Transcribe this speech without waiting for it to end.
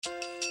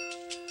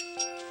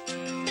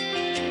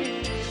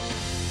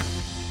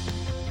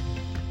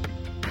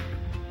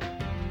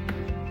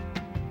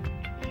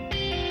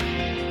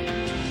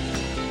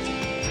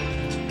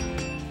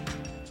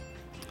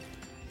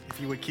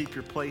keep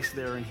your place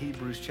there in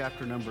Hebrews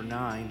chapter number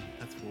 9.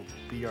 That will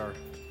be our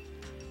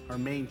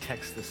main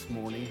text this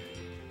morning.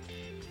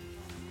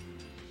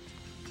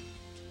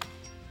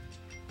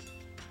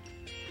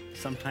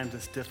 Sometimes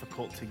it's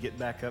difficult to get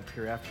back up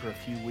here after a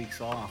few weeks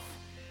off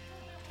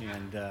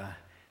and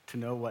to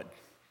know what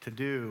to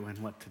do and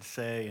what to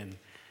say. And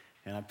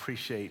I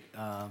appreciate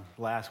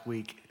last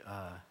week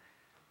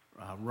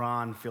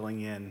Ron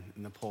filling in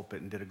the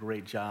pulpit and did a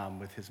great job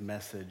with his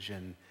message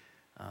and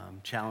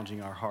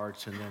challenging our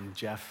hearts, and then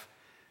Jeff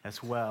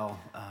as well.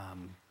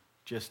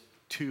 Just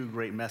two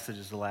great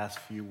messages the last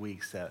few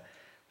weeks that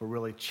were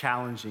really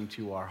challenging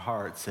to our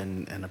hearts,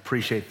 and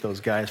appreciate those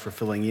guys for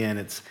filling in.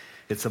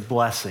 It's a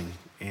blessing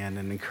and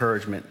an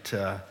encouragement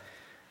to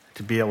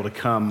be able to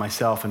come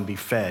myself and be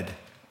fed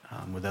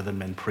with other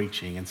men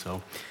preaching. And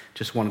so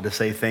just wanted to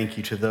say thank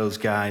you to those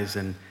guys,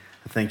 and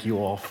thank you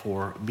all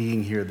for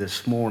being here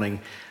this morning.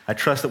 I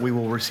trust that we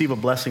will receive a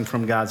blessing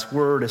from God's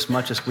word as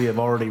much as we have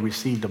already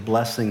received a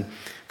blessing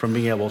from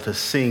being able to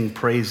sing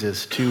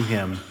praises to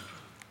him.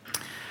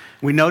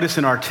 We notice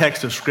in our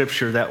text of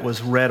scripture that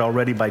was read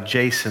already by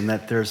Jason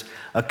that there's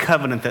a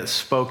covenant that's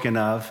spoken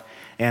of,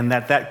 and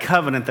that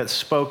covenant that's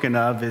spoken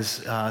of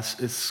is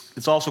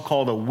it's also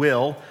called a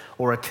will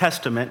or a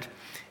testament,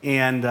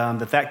 and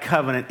that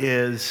covenant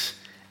is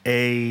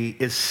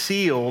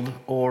sealed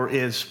or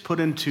is put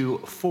into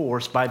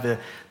force by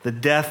the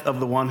death of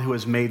the one who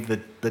has made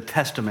the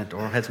testament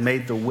or has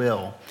made the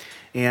will.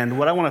 And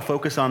what I want to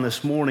focus on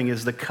this morning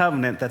is the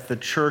covenant that the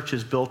church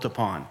is built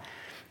upon.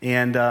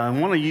 And I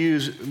want to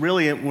use,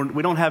 really,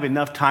 we don't have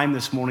enough time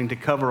this morning to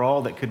cover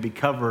all that could be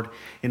covered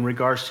in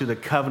regards to the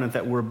covenant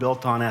that we're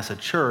built on as a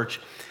church.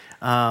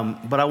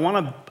 But I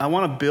want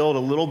to build a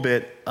little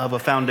bit of a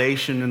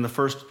foundation in the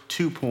first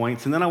 2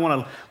 points, and then I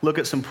want to look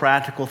at some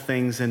practical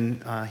things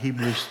in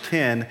Hebrews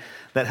 10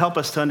 that help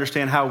us to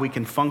understand how we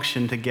can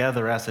function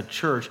together as a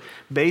church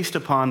based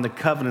upon the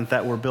covenant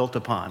that we're built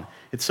upon.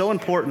 It's so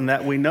important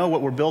that we know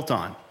what we're built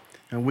on,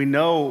 and we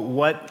know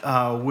what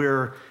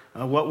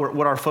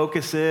our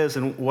focus is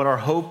and what our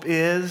hope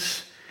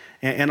is,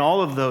 and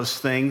all of those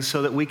things,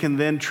 so that we can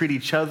then treat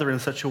each other in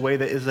such a way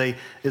that is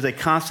a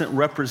constant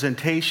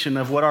representation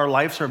of what our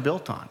lives are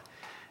built on.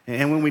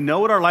 And when we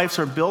know what our lives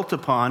are built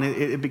upon,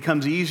 it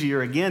becomes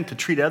easier, again, to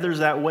treat others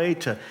that way,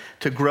 to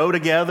grow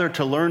together,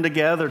 to learn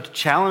together, to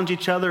challenge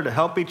each other, to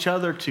help each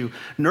other, to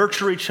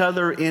nurture each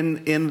other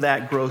in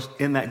that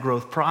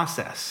growth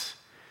process.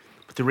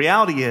 But the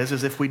reality is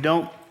if we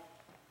don't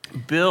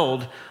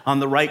build on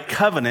the right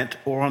covenant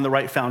or on the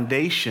right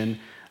foundation,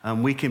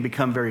 we can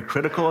become very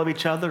critical of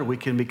each other. We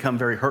can become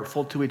very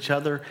hurtful to each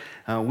other.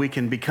 We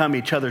can become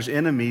each other's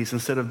enemies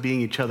instead of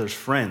being each other's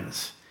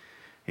friends.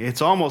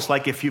 It's almost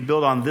like if you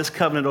build on this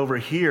covenant over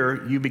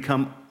here, you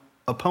become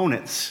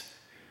opponents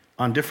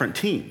on different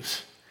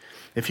teams.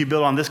 If you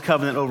build on this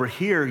covenant over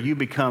here, you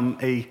become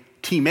a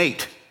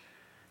teammate.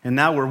 And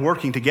now we're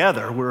working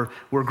together.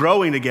 We're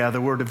growing together.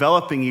 We're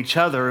developing each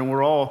other, and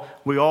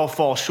we all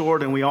fall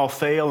short, and we all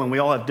fail, and we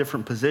all have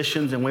different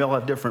positions, and we all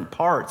have different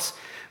parts.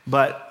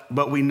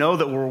 But we know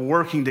that we're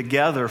working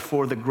together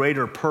for the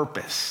greater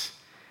purpose.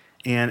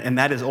 And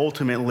that is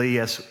ultimately,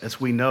 as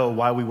we know,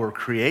 why we were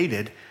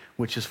created,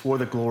 which is for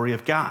the glory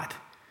of God.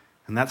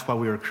 And that's why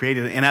we were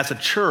created. And as a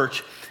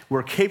church,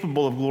 we're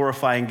capable of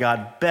glorifying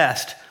God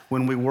best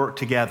when we work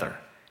together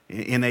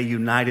in a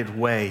united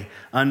way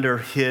under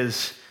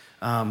his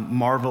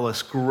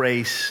marvelous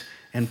grace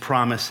and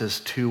promises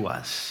to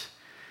us.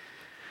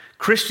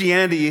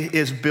 Christianity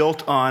is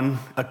built on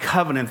a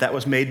covenant that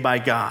was made by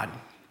God.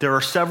 There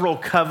are several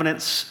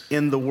covenants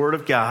in the Word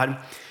of God,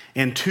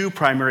 and two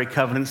primary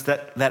covenants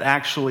that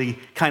actually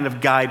kind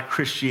of guide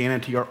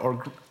Christianity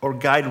or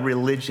guide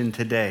religion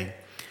today.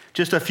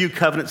 Just a few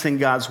covenants in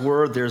God's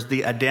Word. There's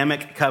the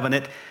Adamic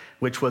covenant,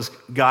 which was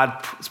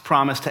God's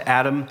promise to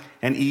Adam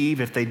and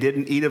Eve if they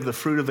didn't eat of the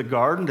fruit of the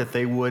garden, that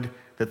they would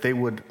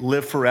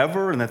live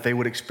forever and that they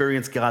would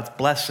experience God's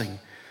blessing.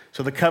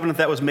 So the covenant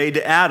that was made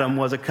to Adam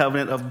was a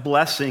covenant of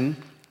blessing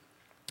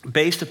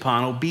based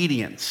upon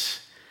obedience.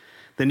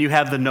 Then you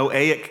have the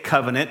Noahic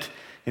covenant,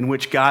 in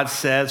which God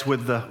says,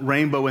 with the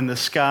rainbow in the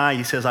sky,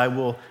 he says, I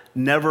will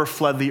never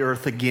flood the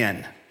earth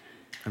again.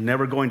 I'm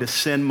never going to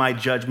send my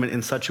judgment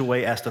in such a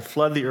way as to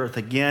flood the earth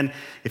again.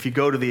 If you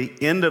go to the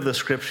end of the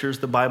scriptures,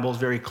 the Bible is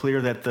very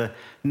clear that the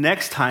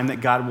next time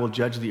that God will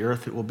judge the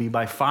earth, it will be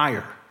by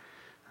fire.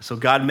 So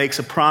God makes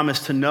a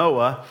promise to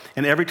Noah,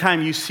 and every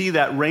time you see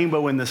that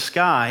rainbow in the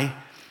sky,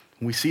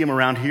 we see them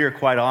around here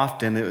quite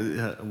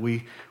often.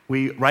 We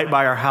right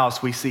by our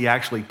house, we see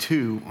actually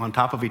two on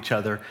top of each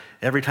other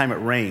every time it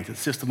rains.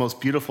 It's just the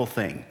most beautiful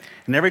thing.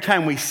 And every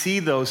time we see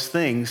those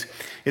things,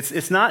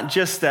 it's not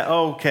just that,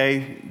 oh,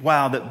 okay,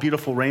 wow, that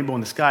beautiful rainbow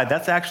in the sky.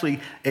 That's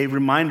actually a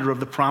reminder of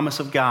the promise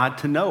of God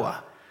to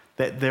Noah,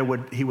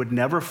 that he would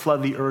never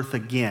flood the earth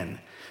again.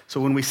 So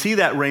when we see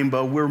that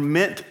rainbow, we're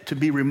meant to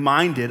be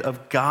reminded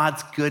of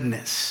God's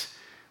goodness.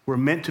 We're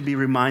meant to be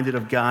reminded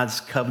of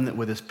God's covenant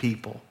with his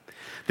people.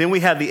 Then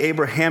we have the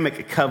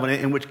Abrahamic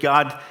covenant, in which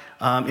God,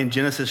 in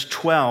Genesis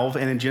 12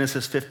 and in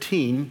Genesis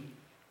 15,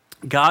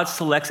 God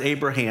selects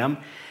Abraham,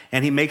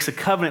 and he makes a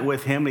covenant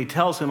with him, and he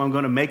tells him, I'm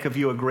going to make of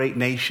you a great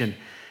nation,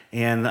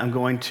 and I'm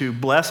going to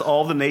bless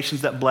all the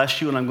nations that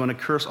bless you, and I'm going to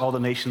curse all the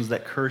nations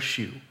that curse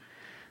you.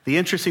 The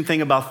interesting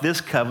thing about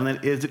this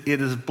covenant is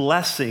it is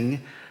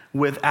blessing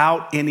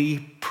without any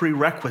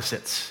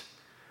prerequisites.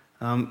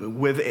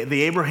 With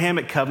the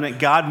Abrahamic covenant,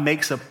 God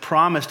makes a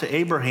promise to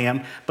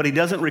Abraham, but he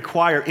doesn't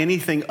require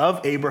anything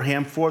of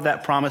Abraham for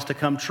that promise to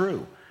come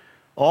true.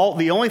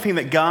 The only thing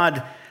that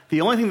God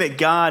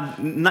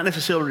not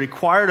necessarily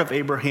required of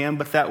Abraham,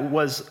 but that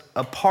was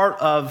a part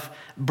of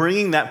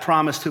bringing that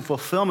promise to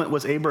fulfillment,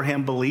 was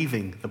Abraham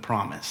believing the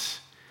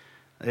promise,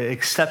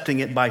 accepting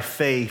it by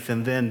faith,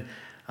 and then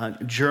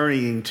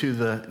journeying to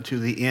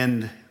the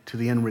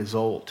end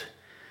result.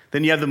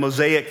 Then you have the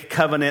Mosaic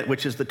covenant,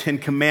 which is the 10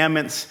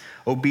 Commandments,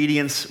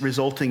 obedience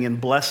resulting in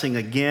blessing,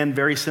 again,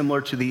 very similar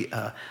to the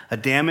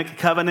Adamic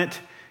covenant,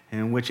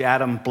 in which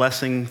Adam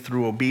blessing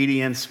through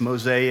obedience,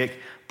 Mosaic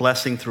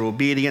blessing through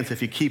obedience.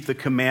 If you keep the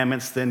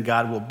commandments, then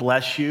God will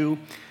bless you.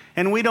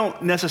 And we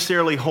don't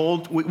necessarily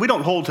hold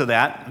to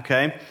that,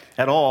 okay,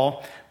 at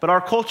all, but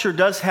our culture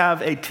does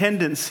have a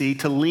tendency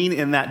to lean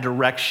in that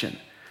direction.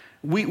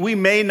 We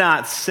may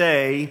not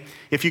say,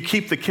 if you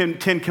keep the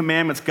 10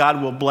 Commandments,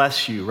 God will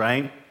bless you,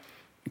 right?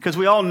 Because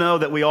we all know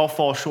that we all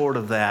fall short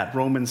of that.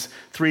 Romans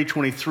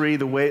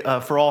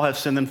 3:23, for all have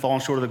sinned and fallen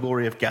short of the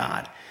glory of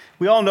God.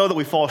 We all know that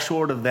we fall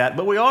short of that,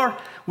 but we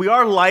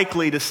are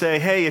likely to say,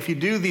 hey, if you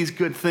do these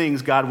good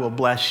things, God will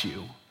bless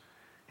you.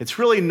 It's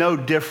really no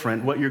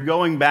different. What you're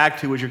going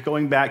back to is you're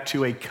going back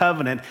to a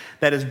covenant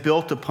that is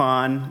built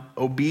upon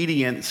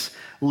obedience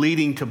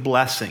leading to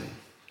blessing.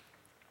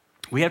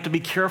 We have to be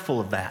careful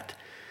of that.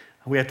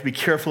 We have to be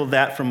careful of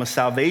that from a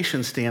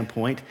salvation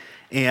standpoint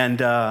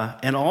and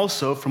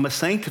also from a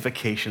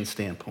sanctification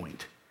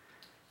standpoint.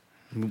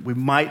 We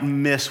might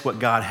miss what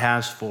God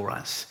has for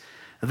us.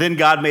 Then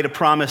God made a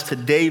promise to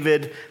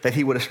David that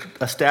he would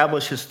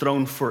establish his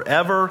throne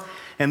forever.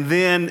 And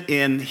then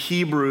in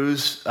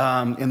Hebrews,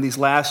 in these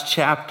last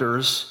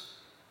chapters,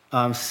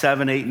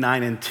 7, 8,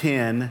 9, and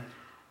 10,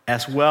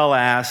 as well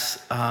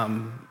as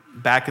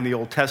back in the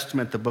Old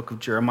Testament, the book of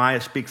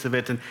Jeremiah speaks of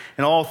it, and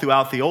all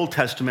throughout the Old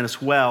Testament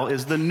as well,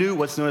 is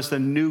what's known as the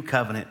New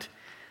Covenant.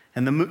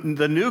 And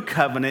the New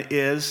Covenant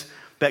is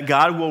that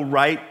God will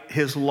write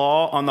his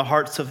law on the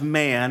hearts of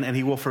man, and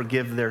he will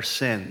forgive their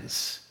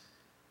sins.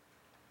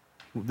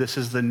 This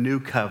is the New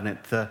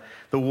Covenant, the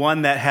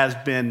one that has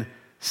been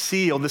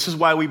sealed. This is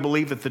why we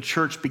believe that the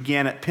church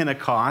began at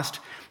Pentecost,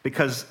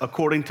 because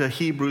according to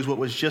Hebrews, what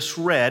was just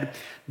read,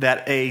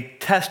 that a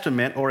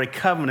testament or a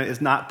covenant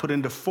is not put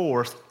into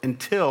force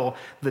until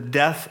the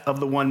death of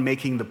the one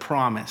making the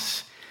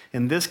promise.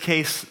 In this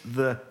case,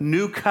 the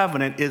New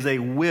Covenant is a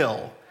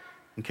will.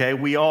 Okay,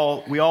 we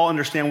all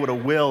understand what a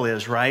will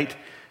is, right?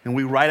 And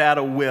we write out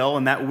a will,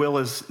 and that will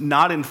is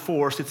not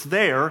enforced. It's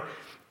there,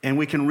 and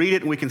we can read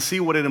it, and we can see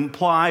what it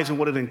implies and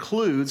what it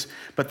includes,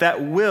 but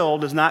that will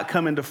does not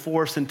come into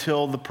force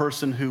until the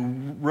person who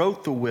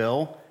wrote the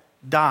will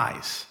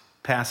dies,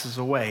 passes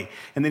away.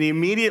 And then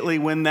immediately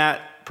when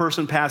that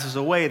person passes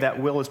away,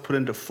 that will is put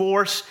into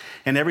force,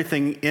 and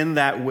everything in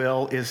that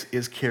will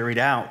is carried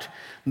out.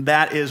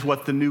 That is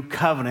what the New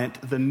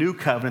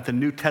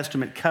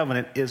Testament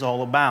covenant is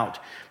all about.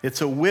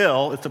 It's a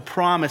will, it's a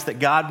promise that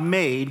God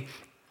made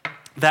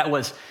that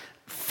was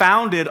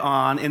founded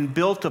on and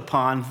built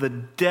upon the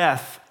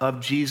death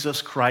of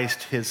Jesus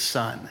Christ, his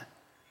son.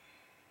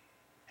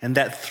 And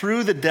that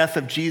through the death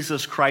of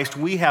Jesus Christ,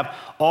 we have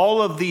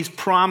all of these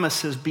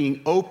promises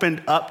being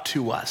opened up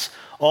to us.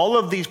 All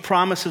of these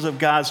promises of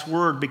God's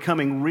word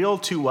becoming real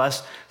to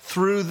us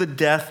through the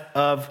death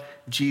of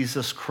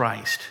Jesus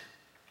Christ.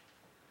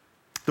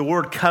 The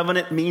word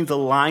covenant means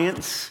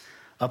alliance,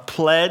 a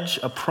pledge,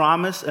 a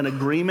promise, an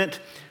agreement,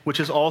 which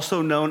is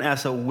also known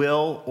as a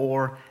will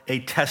or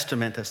a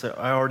testament, as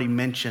I already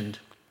mentioned.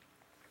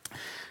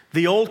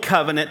 The Old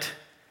Covenant,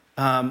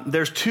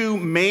 there's two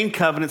main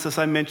covenants, as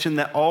I mentioned,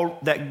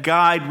 that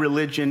guide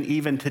religion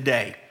even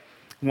today.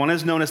 One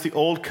is known as the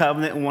Old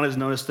Covenant, and one is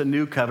known as the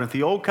New Covenant.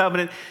 The Old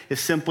Covenant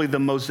is simply the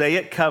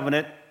Mosaic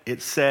covenant.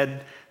 It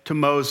said to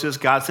Moses,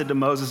 God said to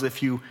Moses,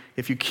 if you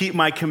keep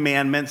my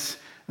commandments,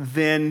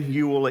 then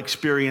you will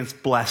experience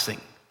blessing.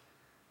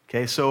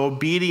 Okay, so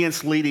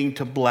obedience leading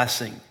to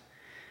blessing.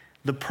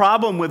 The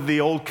problem with the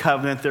Old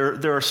Covenant,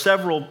 there are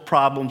several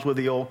problems with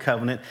the Old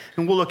Covenant,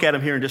 and we'll look at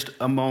them here in just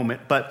a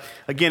moment. But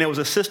again, it was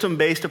a system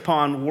based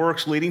upon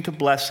works leading to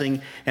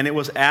blessing, and it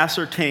was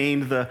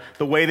ascertained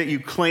the way that you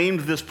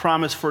claimed this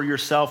promise for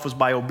yourself was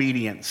by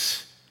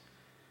obedience.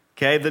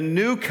 Okay, the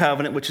New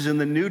Covenant, which is in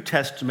the New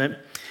Testament,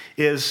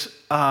 is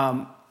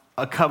a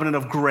covenant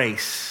of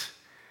grace.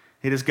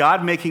 It is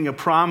God making a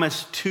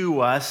promise to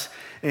us.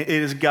 It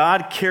is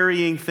God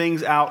carrying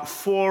things out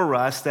for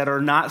us that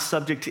are not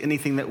subject to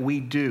anything that we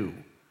do,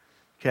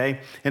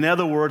 okay? In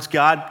other words,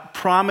 God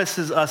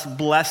promises us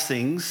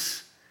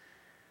blessings,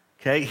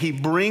 Okay, he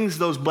brings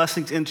those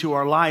blessings into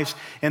our lives,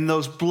 and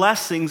those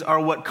blessings are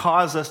what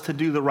cause us to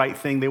do the right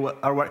thing. They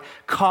are what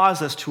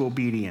cause us to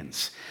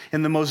obedience.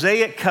 In the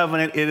Mosaic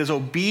covenant, it is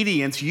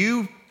obedience.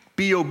 You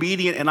be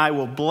obedient and I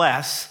will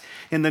bless.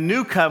 In the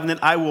new covenant,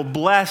 I will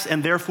bless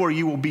and therefore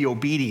you will be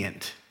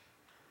obedient.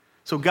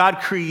 So God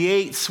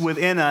creates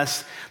within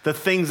us the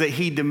things that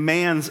he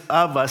demands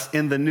of us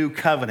in the new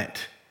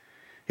covenant.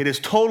 It is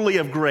totally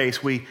of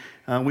grace. We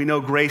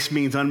know grace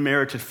means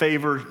unmerited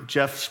favor.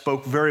 Jeff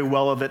spoke very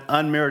well of it.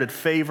 Unmerited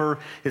favor.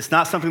 It's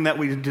not something that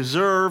we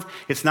deserve.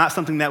 It's not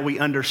something that we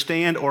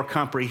understand or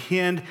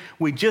comprehend.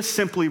 We just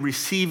simply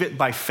receive it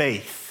by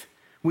faith.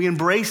 We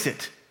embrace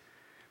it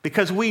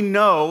because we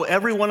know,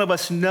 every one of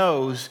us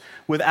knows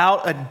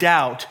without a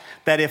doubt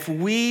that if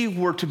we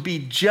were to be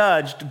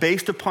judged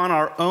based upon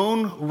our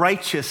own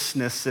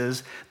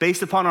righteousnesses,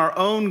 based upon our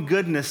own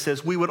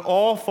goodnesses, we would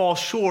all fall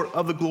short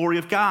of the glory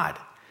of God.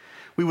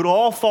 We would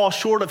all fall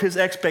short of his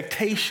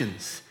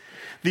expectations.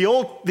 The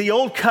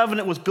old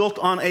covenant was built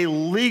on a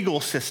legal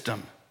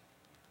system.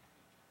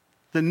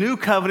 The new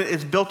covenant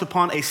is built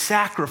upon a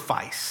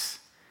sacrifice.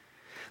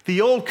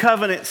 The old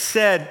covenant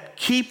said,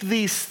 keep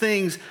these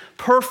things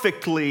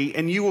perfectly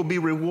and you will be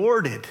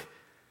rewarded.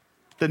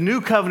 The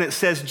new covenant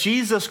says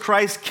Jesus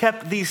Christ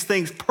kept these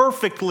things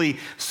perfectly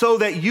so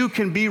that you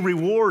can be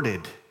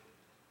rewarded.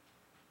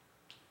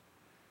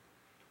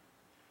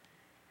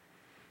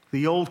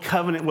 The old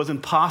covenant was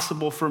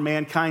impossible for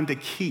mankind to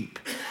keep.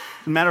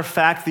 As a matter of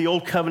fact, the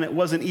old covenant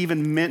wasn't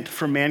even meant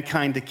for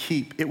mankind to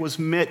keep. It was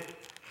meant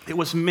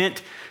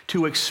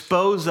to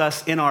expose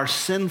us in our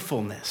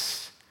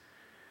sinfulness.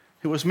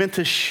 It was meant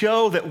to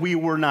show that we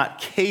were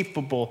not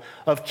capable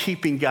of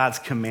keeping God's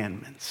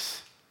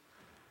commandments.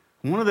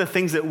 One of the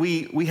things that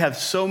we have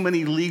so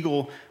many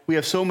legal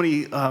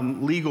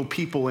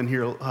people in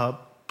here,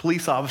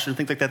 police officers and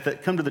things like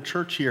that come to the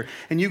church here.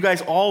 And you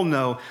guys all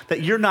know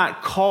that you're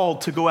not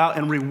called to go out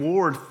and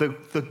reward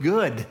the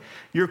good.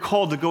 You're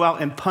called to go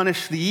out and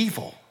punish the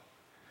evil.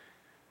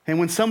 And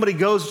when somebody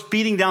goes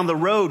speeding down the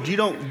road, you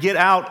don't get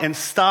out and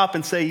stop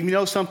and say, you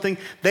know something?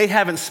 They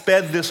haven't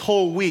sped this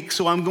whole week,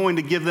 so I'm going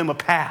to give them a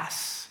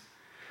pass.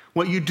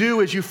 What you do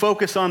is you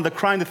focus on the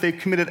crime that they've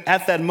committed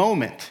at that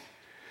moment.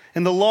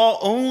 And the law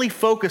only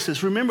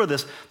focuses, remember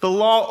this, the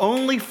law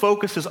only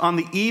focuses on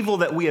the evil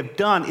that we have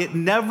done. It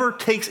never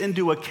takes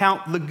into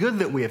account the good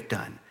that we have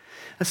done.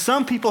 And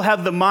some people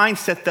have the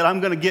mindset that I'm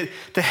going to get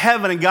to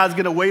heaven and God's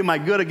going to weigh my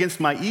good against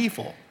my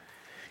evil.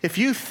 If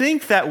you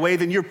think that way,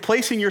 then you're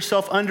placing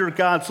yourself under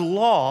God's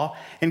law,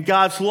 and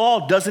God's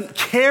law doesn't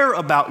care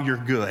about your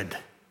good.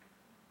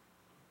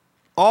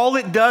 All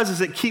it does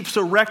is it keeps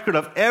a record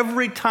of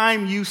every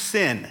time you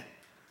sin.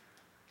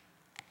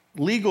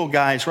 Legal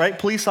guys, right?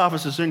 Police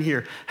officers in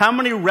here. How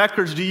many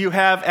records do you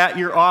have at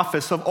your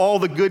office of all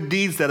the good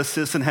deeds that a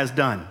citizen has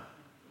done?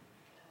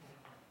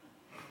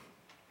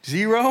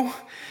 0?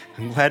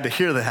 I'm glad to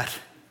hear that.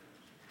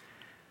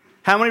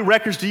 How many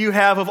records do you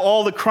have of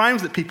all the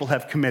crimes that people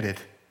have committed?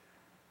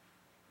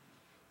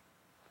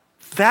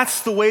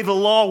 That's the way the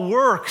law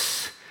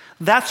works.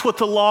 That's what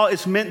the law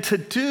is meant to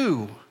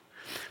do.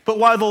 But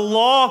while the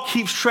law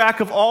keeps track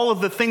of all of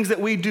the things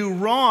that we do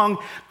wrong,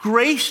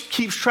 grace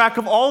keeps track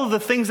of all of the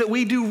things that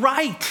we do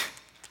right.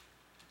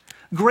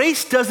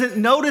 Grace doesn't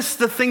notice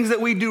the things that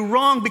we do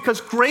wrong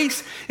because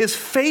grace is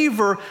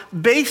favor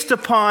based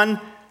upon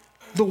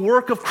the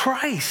work of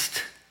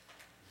Christ.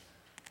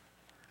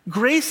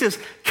 Grace is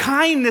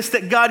kindness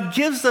that God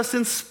gives us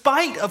in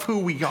spite of who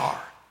we are.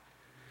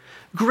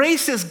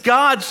 Grace is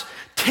God's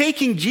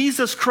taking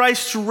Jesus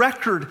Christ's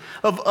record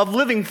of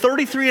living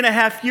 33 and a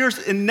half years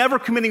and never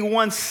committing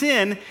one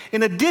sin,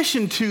 in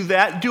addition to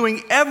that,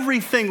 doing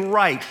everything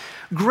right.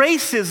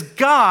 Grace is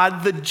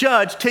God, the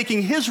judge,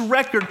 taking his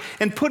record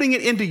and putting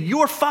it into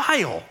your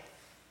file.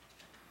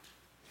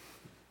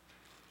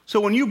 So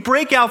when you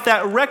break out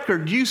that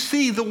record, you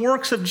see the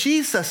works of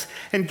Jesus.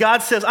 And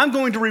God says, I'm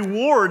going to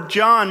reward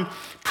John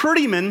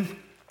Prettyman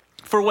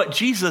for what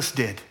Jesus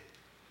did.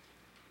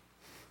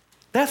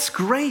 That's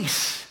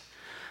grace.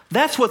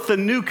 That's what the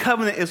new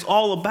covenant is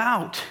all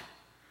about.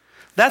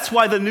 That's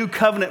why the new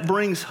covenant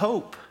brings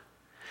hope.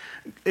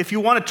 If you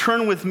want to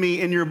turn with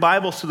me in your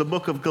Bibles to the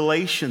book of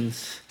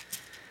Galatians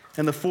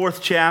in the 4th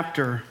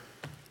chapter.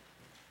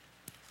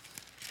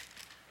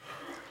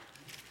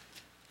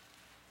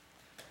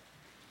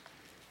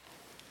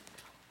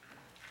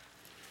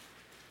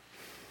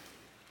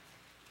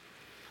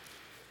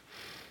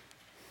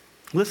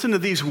 Listen to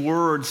these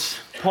words.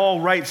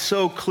 Paul writes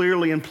so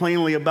clearly and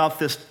plainly about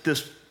this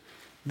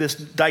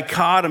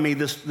dichotomy,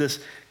 this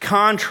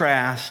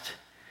contrast.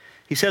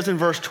 He says in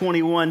verse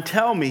 21,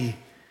 tell me,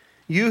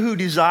 you who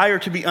desire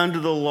to be under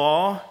the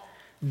law,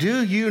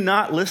 do you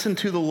not listen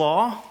to the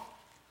law?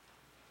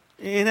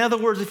 In other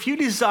words, if you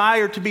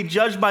desire to be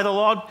judged by the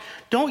law,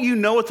 don't you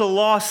know what the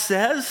law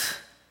says?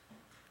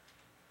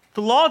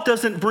 The law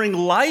doesn't bring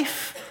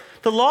life.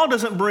 The law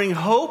doesn't bring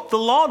hope. The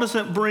law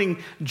doesn't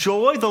bring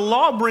joy. The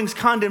law brings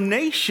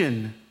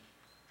condemnation.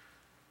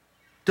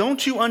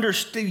 Don't you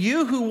understand?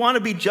 You who want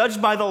to be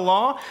judged by the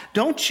law,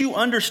 don't you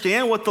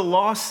understand what the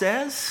law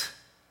says?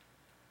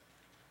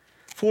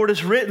 For it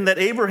is written that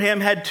Abraham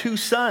had 2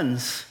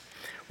 sons,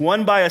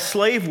 one by a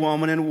slave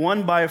woman and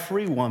one by a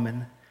free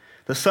woman.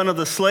 The son of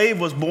the slave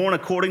was born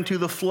according to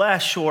the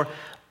flesh, or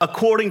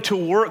according to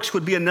works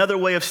would be another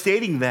way of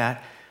stating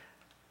that.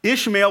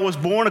 Ishmael was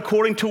born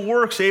according to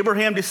works.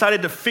 Abraham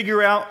decided to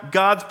figure out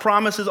God's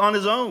promises on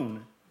his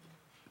own.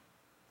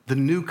 The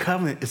new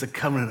covenant is a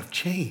covenant of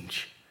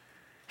change.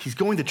 He's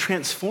going to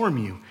transform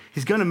you.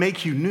 He's going to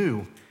make you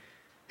new.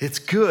 It's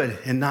good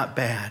and not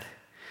bad.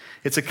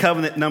 It's a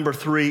covenant, number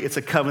 3, it's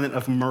a covenant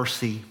of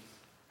mercy,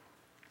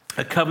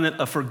 a covenant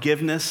of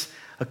forgiveness,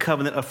 a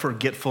covenant of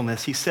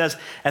forgetfulness. He says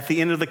at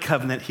the end of the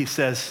covenant, he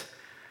says,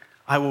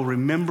 I will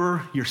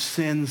remember your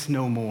sins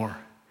no more.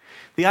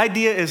 The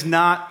idea is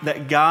not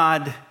that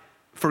God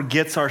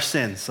forgets our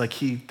sins, like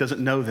he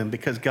doesn't know them,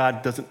 because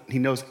he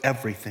knows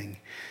everything.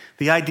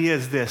 The idea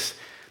is this,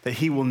 that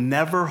he will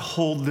never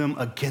hold them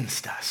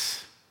against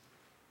us.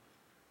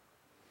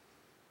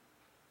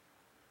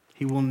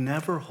 He will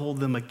never hold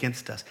them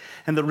against us.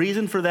 And the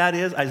reason for that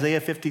is,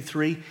 Isaiah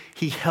 53,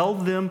 he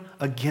held them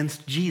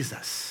against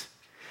Jesus.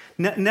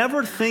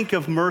 Never think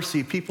of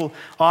mercy. People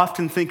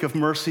often think of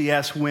mercy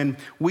as when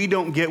we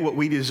don't get what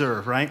we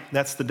deserve, right?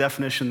 That's the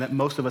definition that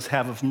most of us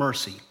have of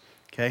mercy,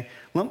 okay?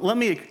 Let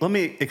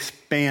me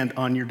expand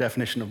on your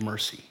definition of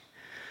mercy.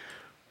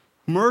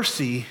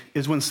 Mercy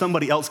is when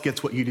somebody else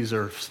gets what you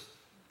deserve.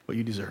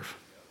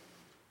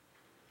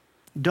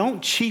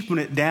 Don't cheapen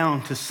it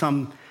down to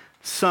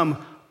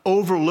some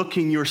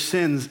overlooking your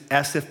sins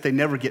as if they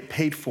never get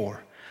paid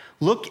for.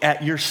 Look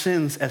at your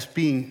sins as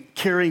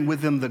carrying with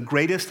them the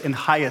greatest and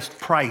highest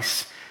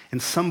price, and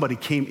somebody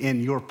came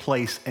in your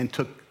place and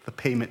took the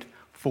payment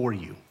for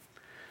you.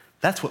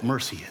 That's what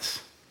mercy is.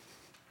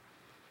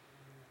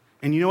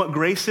 And you know what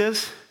grace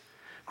is?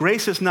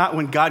 Grace is not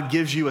when God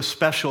gives you a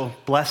special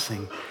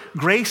blessing.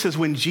 Grace is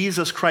when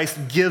Jesus Christ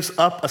gives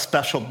up a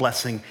special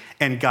blessing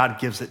and God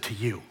gives it to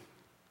you.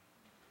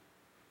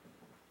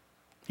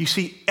 You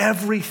see,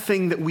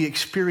 everything that we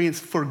experience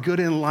for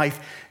good in life,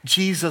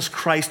 Jesus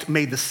Christ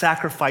made the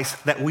sacrifice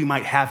that we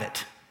might have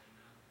it.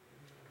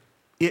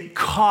 It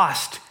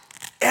cost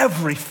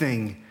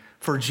everything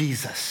for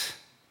Jesus.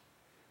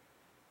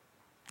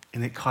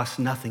 And it cost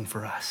nothing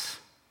for us.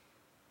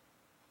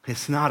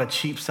 It's not a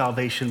cheap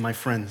salvation, my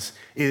friends.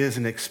 It is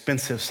an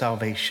expensive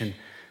salvation.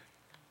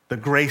 The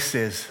grace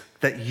is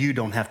that you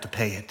don't have to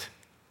pay it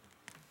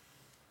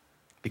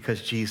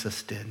because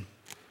Jesus did.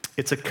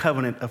 It's a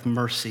covenant of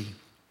mercy.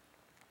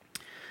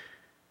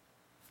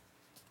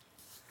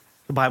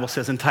 The Bible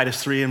says in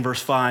Titus 3 and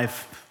verse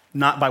 5,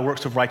 not by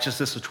works of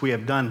righteousness which we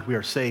have done, we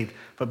are saved,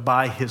 but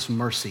by his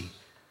mercy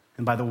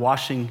and by the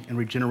washing and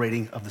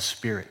regenerating of the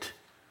Spirit.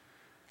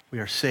 We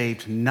are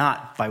saved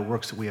not by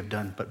works that we have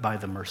done, but by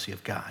the mercy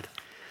of God.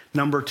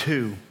 Number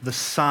 2, the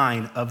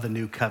sign of the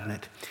new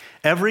covenant.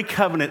 Every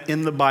covenant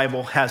in the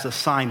Bible has a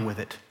sign with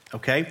it,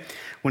 okay?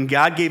 When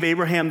God gave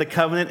Abraham the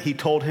covenant, he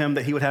told him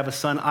that he would have a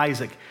son,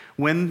 Isaac.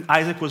 When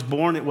Isaac was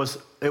born, it was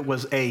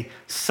a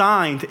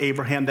sign to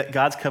Abraham that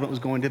God's covenant was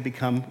going to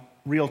become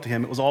real to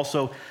him.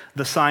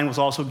 The sign was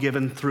also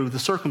given through the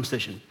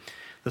circumcision.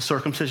 The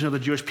circumcision of the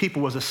Jewish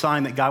people was a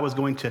sign that God was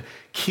going to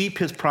keep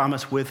his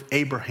promise with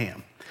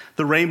Abraham.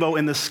 The rainbow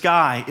in the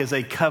sky is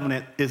a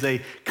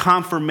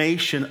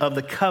confirmation of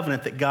the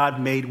covenant that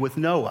God made with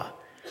Noah.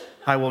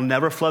 I will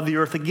never flood the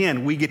earth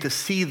again. We get to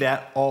see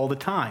that all the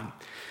time.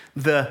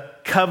 The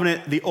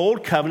covenant, the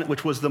old covenant,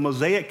 which was the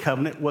Mosaic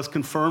covenant, was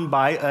confirmed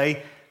by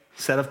a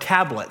set of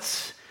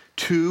tablets,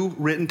 2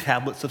 written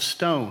tablets of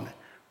stone,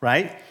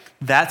 right?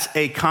 That's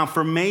a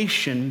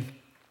confirmation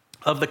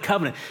of the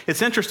covenant.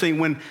 It's interesting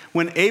when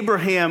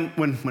Abraham,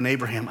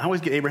 I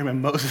always get Abraham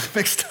and Moses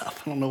mixed up.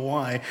 I don't know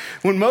why.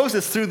 When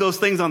Moses threw those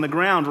things on the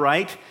ground,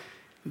 right?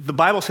 The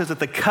Bible says that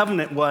the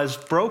covenant was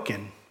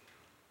broken.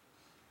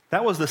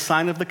 That was the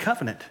sign of the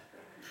covenant.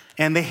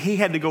 And he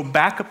had to go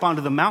back up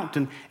onto the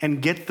mountain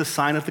and get the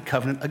sign of the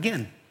covenant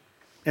again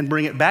and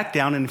bring it back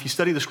down. And if you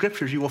study the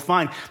scriptures, you will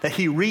find that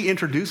he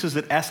reintroduces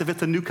it as if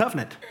it's a new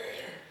covenant.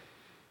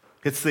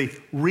 It's the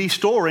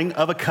restoring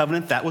of a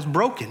covenant that was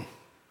broken.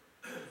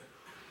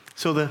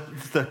 So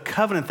the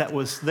covenant that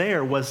was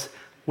there was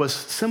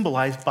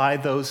symbolized by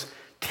those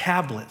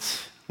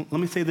tablets.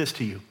 Let me say this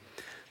to you.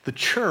 The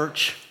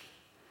church,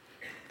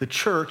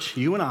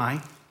 you and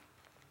I,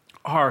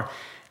 are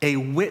a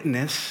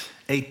witness,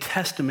 a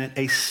testament,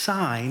 a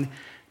sign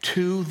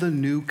to the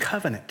new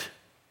covenant.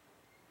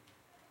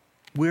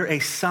 We're a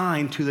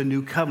sign to the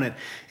new covenant.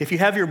 If you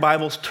have your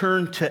Bibles,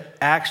 turn to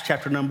Acts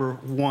chapter number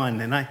 1.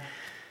 And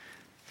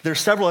there's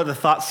several other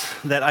thoughts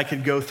that I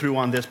could go through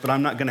on this, but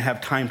I'm not going to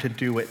have time to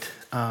do it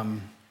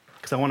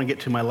because I want to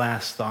get to my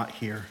last thought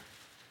here.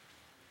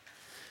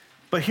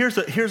 But here's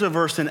a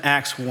verse in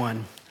Acts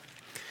 1.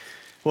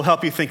 We'll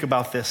help you think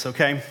about this,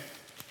 okay?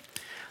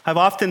 I've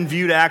often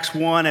viewed Acts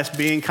 1 as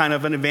being kind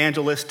of an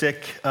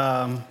evangelistic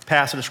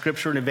passage of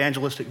scripture, an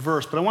evangelistic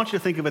verse, but I want you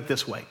to think of it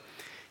this way.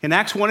 In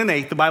Acts 1 and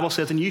 8, the Bible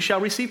says, "And you shall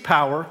receive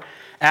power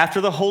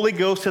after the Holy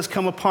Ghost has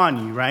come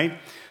upon you, right?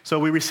 So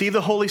we receive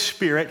the Holy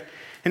Spirit.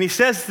 And he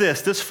says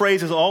this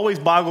phrase has always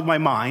boggled my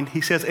mind.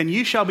 He says, and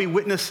you shall be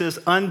witnesses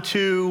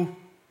unto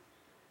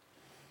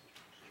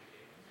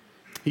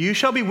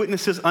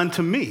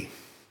me.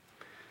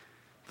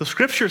 The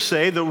scriptures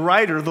say, the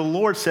writer, the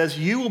Lord says,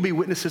 you will be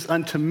witnesses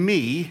unto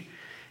me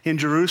in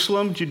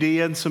Jerusalem,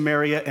 Judea, and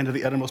Samaria, and to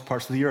the uttermost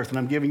parts of the earth. And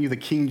I'm giving you the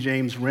King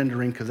James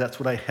rendering because that's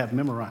what I have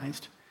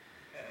memorized.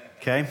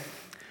 Okay?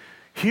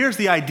 Here's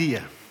the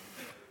idea.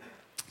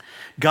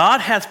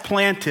 God has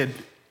planted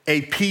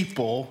a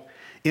people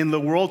in the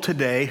world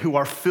today who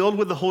are filled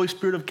with the Holy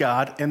Spirit of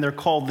God, and they're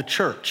called the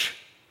church.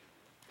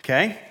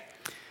 Okay?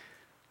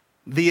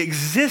 The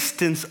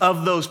existence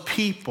of those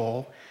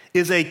people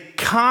is a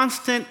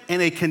constant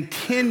and a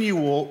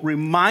continual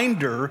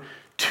reminder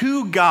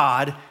to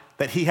God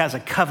that he has a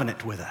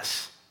covenant with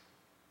us.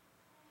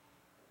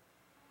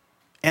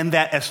 And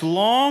that as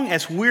long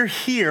as we're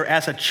here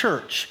as a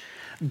church,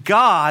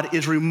 God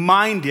is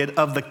reminded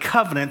of the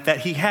covenant that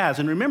he has.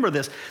 And remember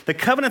this, the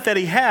covenant that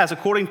he has,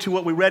 according to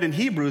what we read in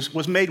Hebrews,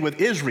 was made with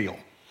Israel.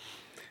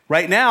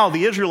 Right now,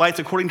 the Israelites,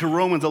 according to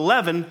Romans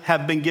 11,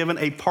 have been given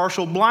a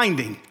partial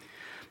blinding.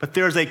 But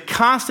there's a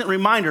constant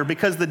reminder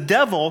because the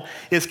devil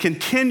is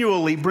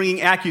continually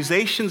bringing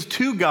accusations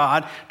to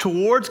God,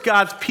 towards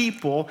God's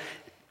people,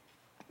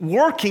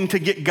 working to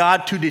get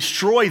God to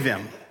destroy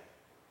them.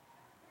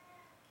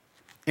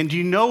 And do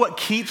you know what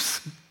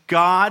keeps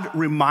God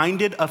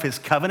reminded of his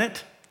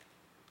covenant?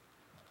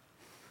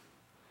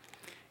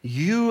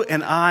 You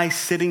and I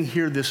sitting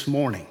here this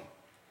morning,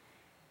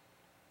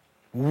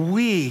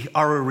 we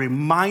are a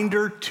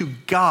reminder to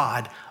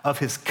God of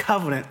his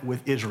covenant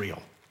with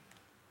Israel.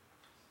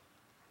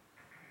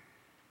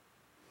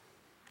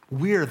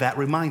 We're that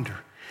reminder.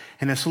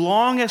 And as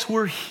long as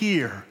we're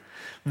here,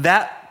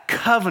 that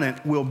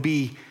covenant will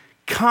be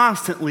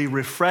constantly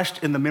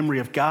refreshed in the memory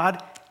of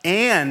God,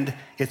 and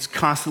it's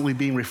constantly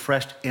being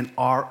refreshed in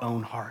our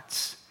own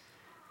hearts.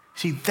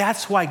 See,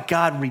 that's why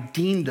God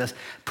redeemed us,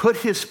 put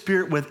his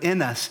Spirit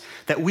within us,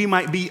 that we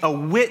might be a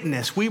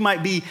witness. We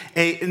might be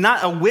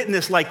not a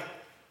witness like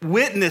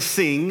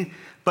witnessing,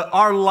 but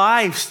our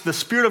lives, the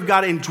Spirit of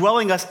God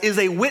indwelling us, is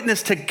a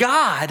witness to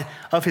God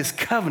of his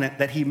covenant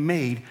that he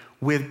made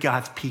with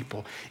God's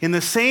people. In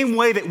the same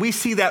way that we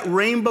see that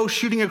rainbow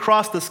shooting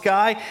across the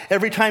sky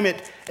every time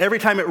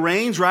it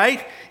rains,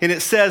 right? And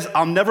it says,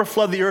 I'll never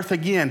flood the earth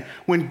again.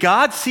 When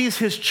God sees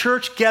his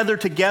church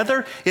gathered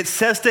together, it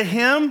says to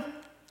him,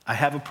 I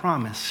have a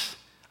promise.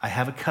 I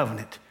have a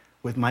covenant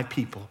with my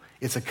people.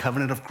 It's a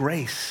covenant of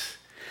grace.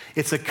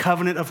 It's a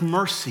covenant of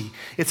mercy.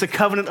 It's a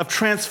covenant of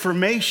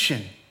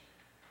transformation.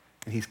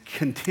 And he's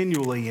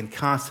continually and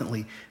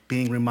constantly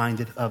being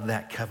reminded of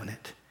that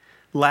covenant.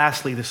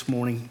 Lastly, this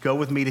morning, go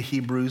with me to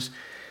Hebrews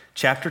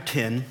chapter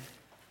 10.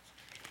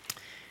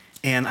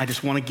 And I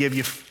just want to give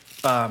you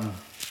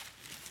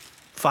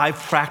five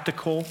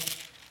practical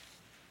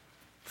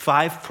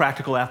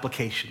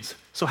applications.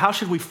 So how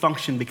should we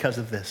function because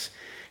of this?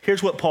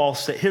 Here's what Paul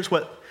said. Here's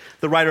what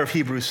the writer of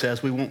Hebrews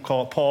says. We won't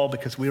call it Paul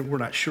because we're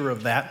not sure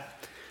of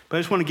that. But I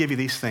just want to give you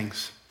these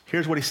things.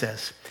 Here's what he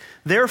says.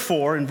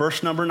 Therefore, in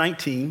verse number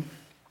 19,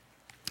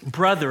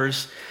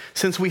 brothers,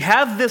 since we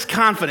have this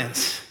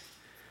confidence,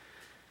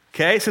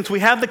 okay, since we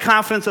have the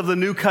confidence of the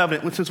new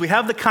covenant, since we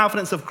have the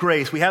confidence of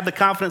grace, we have the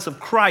confidence of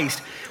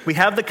Christ, we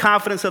have the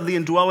confidence of the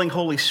indwelling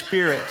Holy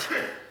Spirit,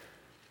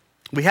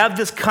 we have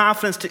this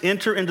confidence to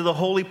enter into the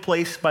holy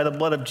place by the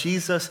blood of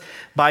Jesus,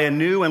 by a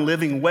new and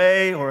living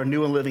way, or a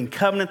new and living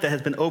covenant that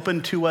has been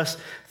opened to us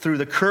through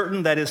the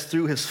curtain, that is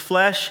through his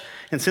flesh.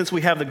 And since we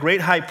have the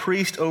great high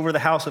priest over the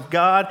house of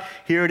God,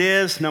 here it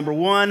is, number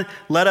one,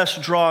 let us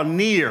draw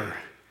near.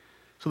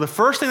 So the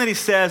first thing that he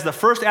says, the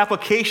first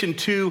application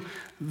to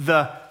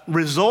the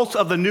results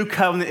of the new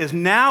covenant is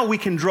now we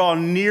can draw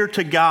near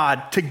to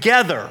God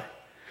together.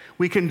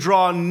 We can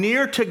draw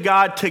near to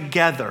God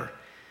together.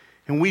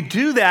 And we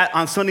do that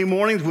on Sunday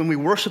mornings when we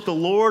worship the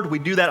Lord. We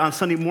do that on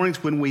Sunday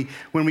mornings when we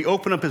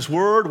open up his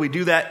word. We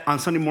do that on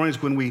Sunday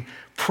mornings when we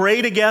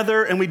pray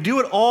together. And we do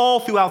it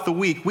all throughout the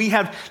week. We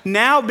have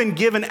now been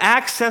given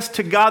access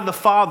to God the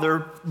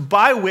Father,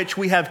 by which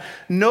we have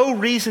no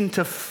reason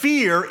to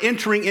fear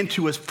entering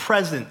into his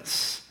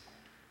presence.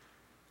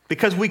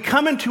 Because we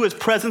come into his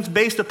presence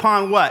based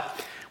upon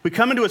what? We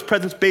come into his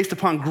presence based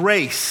upon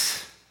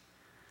grace.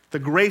 The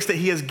grace that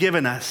he has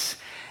given us.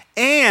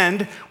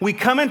 And we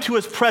come into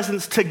his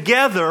presence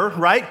together,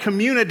 right?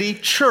 Community,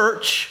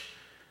 church,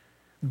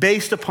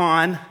 based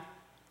upon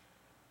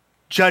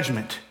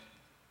judgment,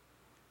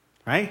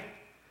 right?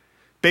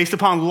 Based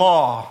upon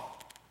law.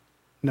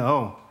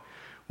 No.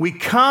 We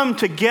come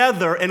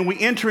together and we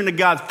enter into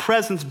God's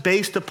presence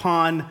based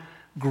upon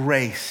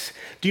grace.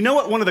 Do you know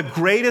what one of the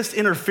greatest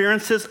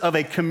interferences of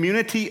a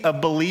community of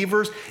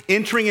believers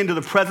entering into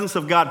the presence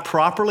of God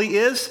properly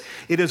is?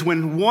 It is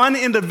when one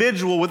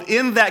individual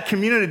within that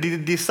community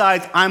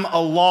decides, I'm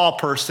a law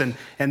person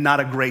and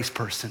not a grace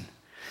person.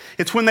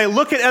 It's when they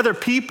look at other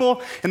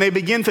people and they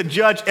begin to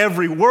judge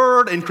every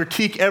word and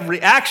critique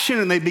every action,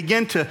 and they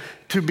begin to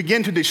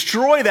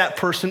destroy that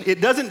person.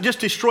 It doesn't just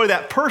destroy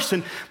that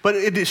person, but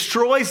it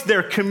destroys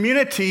their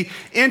community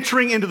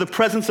entering into the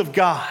presence of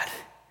God.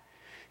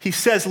 He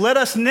says, let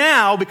us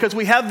now, because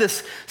we have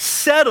this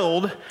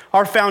settled,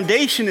 our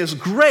foundation is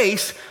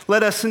grace,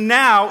 let us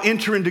now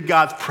enter into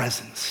God's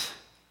presence.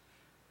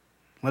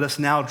 Let us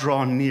now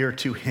draw near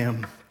to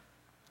him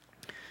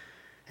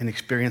and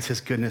experience his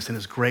goodness and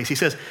his grace. He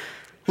says,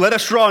 let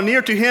us draw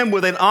near to him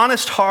with an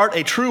honest heart,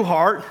 a true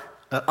heart.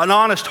 An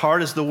honest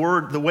heart is the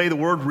way the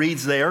word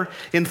reads there.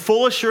 In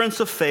full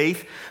assurance of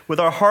faith, with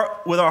our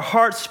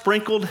hearts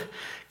sprinkled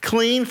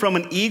clean from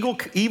an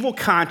evil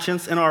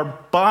conscience and our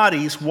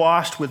bodies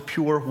washed with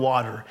pure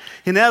water.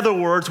 In other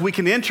words, we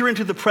can enter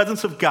into the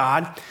presence of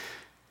God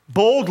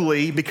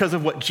boldly because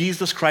of what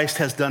Jesus Christ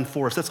has done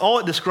for us. That's all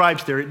it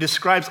describes there. It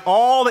describes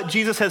all that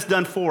Jesus has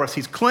done for us.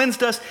 He's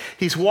cleansed us.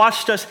 He's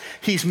washed us.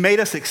 He's made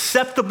us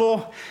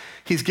acceptable.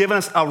 He's given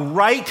us a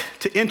right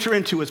to enter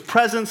into his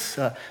presence.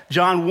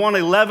 John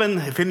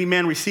 1:11, if any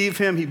man receive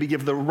him, he be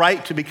given the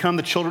right to become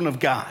the children of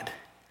God.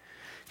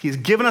 He's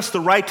given us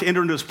the right to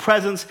enter into his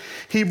presence.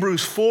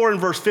 Hebrews 4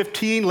 and verse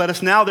 15, let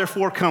us now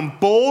therefore come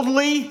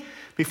boldly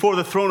before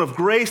the throne of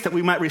grace that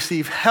we might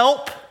receive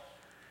help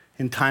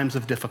in times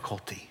of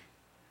difficulty.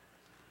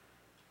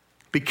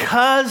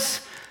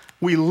 Because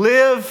we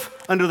live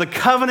under the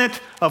covenant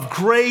of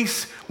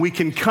grace, we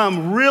can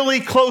come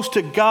really close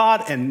to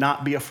God and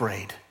not be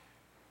afraid.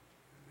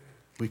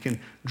 We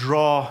can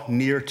draw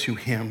near to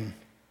him,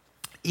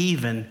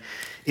 even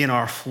in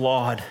our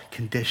flawed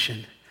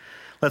condition.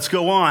 Let's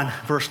go on,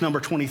 verse number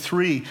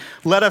 23.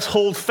 Let us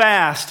hold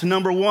fast.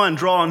 Number 1,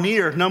 draw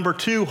near. Number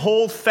 2,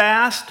 hold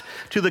fast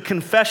to the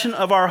confession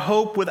of our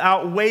hope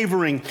without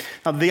wavering.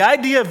 Now, the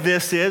idea of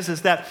this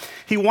is that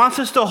he wants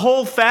us to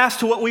hold fast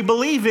to what we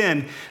believe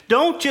in.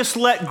 Don't just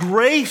let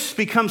grace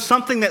become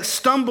something that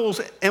stumbles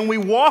and we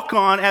walk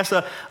on as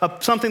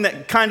something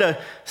that kind of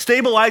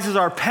stabilizes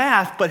our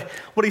path. But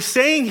what he's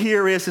saying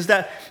here is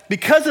that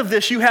because of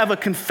this, you have a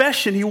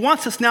confession. He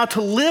wants us now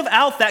to live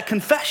out that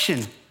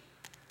confession.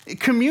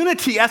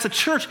 Community as a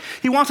church,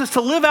 he wants us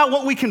to live out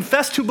what we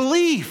confess to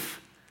believe.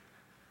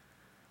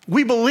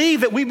 We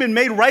believe that we've been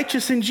made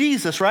righteous in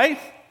Jesus, right?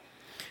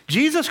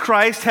 Jesus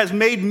Christ has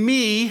made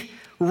me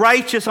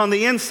righteous on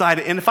the inside.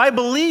 And if I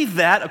believe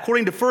that,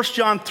 according to 1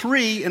 John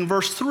 3 and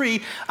verse 3,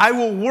 I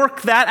will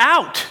work that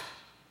out,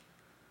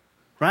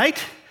 right?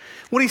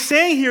 What he's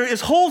saying here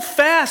is hold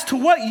fast to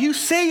what you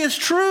say is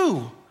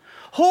true.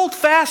 Hold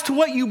fast to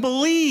what you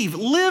believe.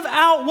 Live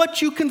out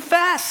what you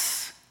confess.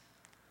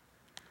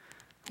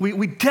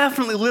 We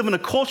definitely live in a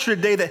culture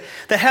today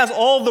that has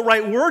all the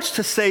right words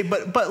to say,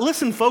 but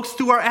listen, folks,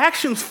 do our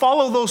actions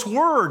follow those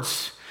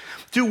words?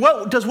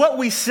 Does what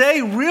we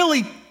say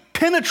really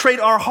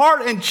penetrate our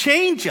heart and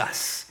change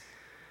us?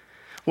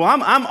 Well,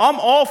 I'm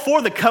all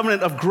for the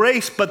covenant of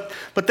grace, but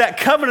that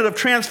covenant of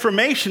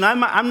transformation,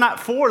 I'm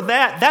not for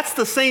that. That's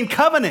the same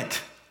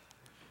covenant.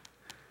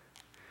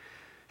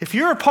 If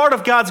you're a part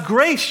of God's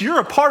grace,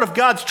 you're a part of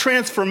God's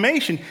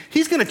transformation.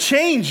 He's going to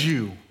change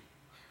you.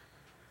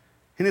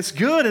 And it's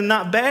good and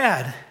not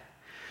bad.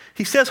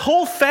 He says,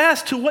 hold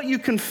fast to what you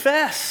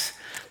confess.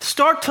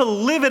 Start to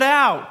live it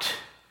out.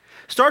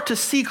 Start to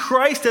see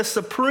Christ as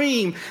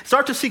supreme.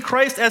 Start to see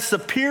Christ as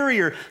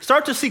superior.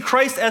 Start to see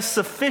Christ as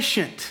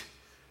sufficient.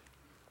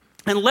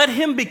 And let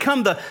him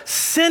become the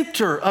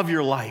center of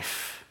your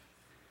life.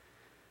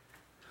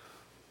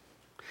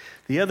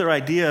 The other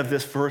idea of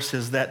this verse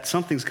is that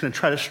something's going to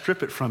try to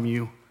strip it from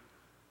you.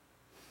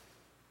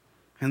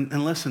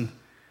 And listen,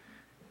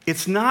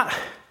 it's not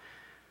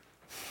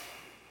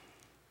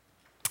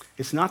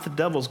the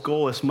devil's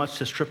goal as much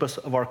to strip us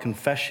of our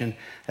confession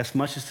as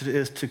much as it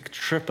is to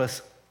strip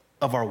us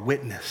of our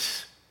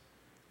witness.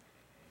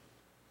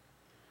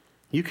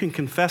 You can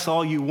confess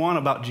all you want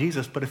about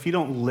Jesus, but if you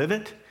don't live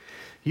it,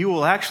 you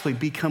will actually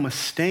become a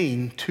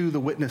stain to the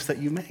witness that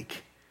you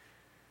make.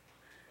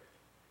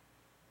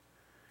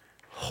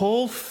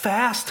 Hold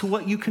fast to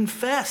what you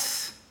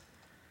confess.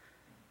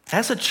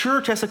 As a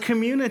church, as a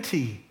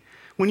community,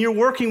 when you're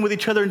working with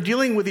each other and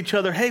dealing with each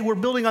other, hey, we're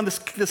building on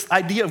this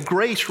idea of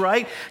grace,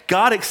 right?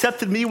 God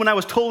accepted me when I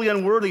was totally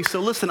unworthy, so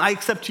listen, I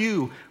accept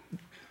you,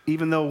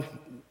 even though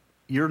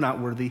you're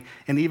not worthy,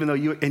 and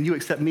you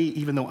accept me,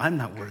 even though I'm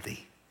not worthy.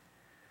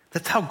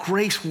 That's how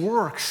grace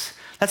works.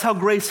 That's how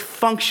grace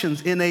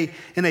functions in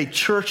a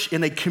church,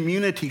 in a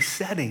community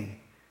setting.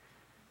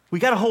 We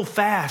got to hold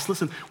fast.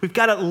 Listen, we've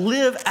got to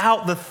live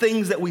out the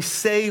things that we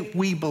say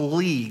we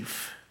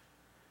believe.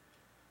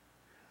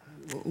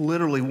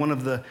 Literally, one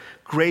of the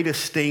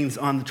greatest stains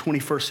on the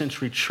 21st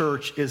century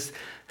church is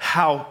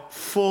how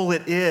full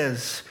it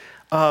is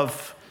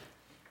of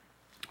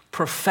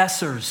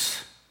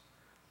professors,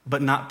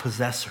 but not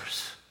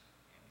possessors.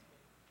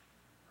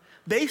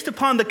 Based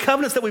upon the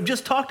covenants that we've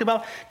just talked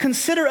about,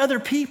 consider other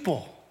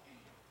people.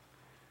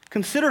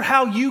 Consider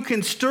how you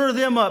can stir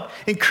them up,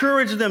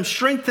 encourage them,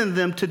 strengthen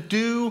them to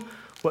do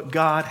what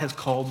God has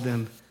called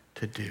them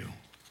to do.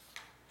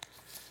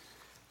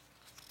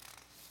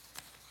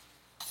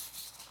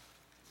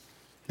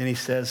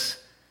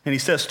 And he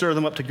says, stir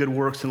them up to good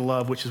works and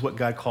love, which is what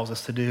God calls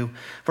us to do.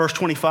 Verse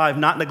 25,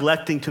 not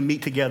neglecting to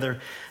meet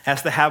together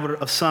as the habit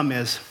of some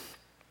is,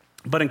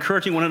 but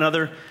encouraging one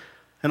another,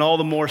 and all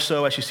the more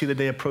so as you see the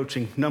day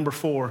approaching. Number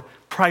 4,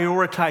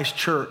 prioritize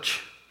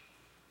church.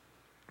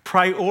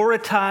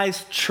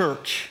 Prioritize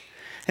church.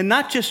 And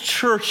not just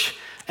church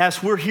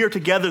as we're here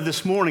together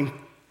this morning.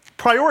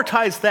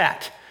 Prioritize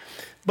that.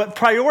 But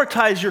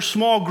prioritize your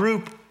small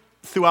group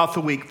throughout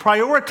the week.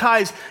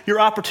 Prioritize your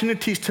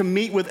opportunities to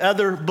meet with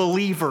other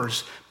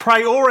believers.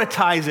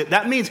 Prioritize it.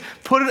 That means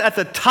put it at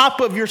the top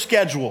of your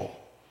schedule.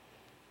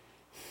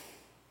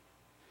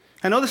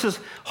 I know this is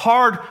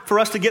hard for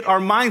us to get our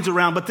minds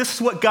around, but this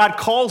is what God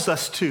calls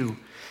us to.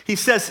 He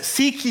says,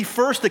 seek ye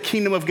first the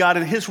kingdom of God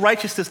and his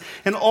righteousness,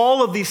 and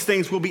all of these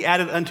things will be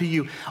added unto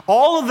you.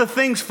 All of the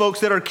things,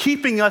 folks, that are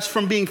keeping us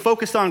from being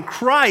focused on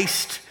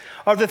Christ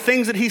are the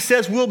things that he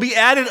says will be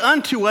added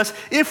unto us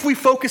if we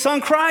focus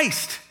on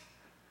Christ.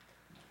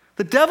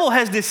 The devil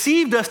has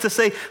deceived us to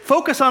say,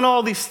 focus on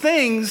all these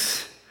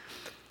things,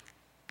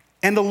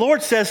 and the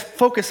Lord says,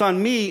 focus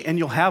on me and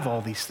you'll have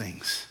all these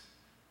things.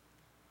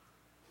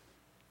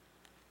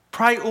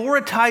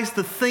 Prioritize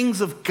the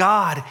things of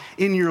God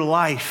in your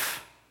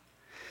life.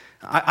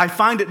 I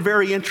find it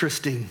very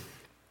interesting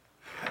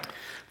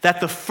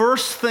that the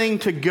first thing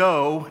to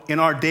go in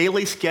our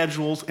daily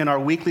schedules, in our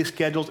weekly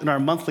schedules, in our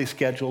monthly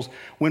schedules,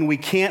 when we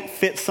can't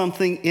fit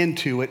something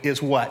into it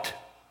is what?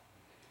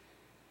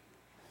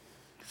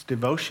 It's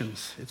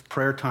devotions, it's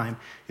prayer time,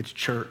 it's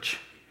church.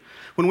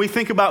 When we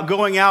think about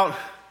going out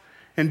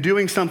and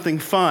doing something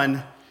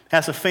fun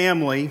as a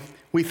family,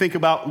 we think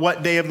about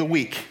what day of the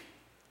week?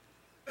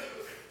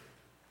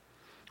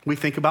 We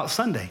think about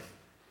Sunday.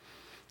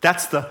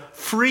 That's the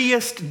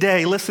freest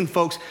day. Listen,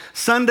 folks,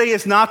 Sunday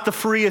is not the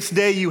freest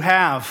day you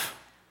have.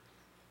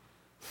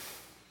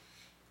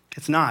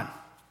 It's not.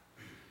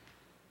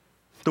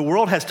 The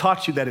world has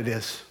taught you that it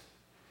is,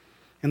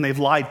 and they've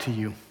lied to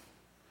you.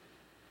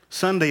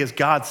 Sunday is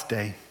God's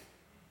day.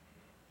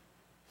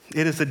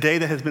 It is the day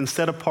that has been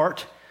set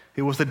apart.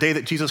 It was the day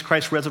that Jesus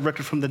Christ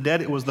resurrected from the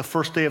dead. It was the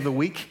first day of the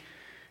week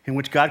in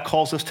which God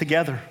calls us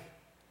together.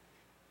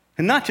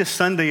 And not just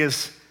Sunday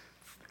is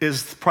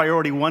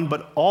priority one,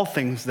 but all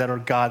things that are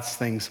God's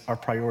things are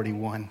priority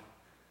one.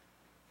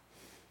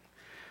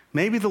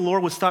 Maybe the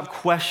world would stop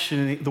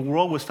questioning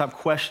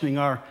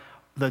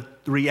the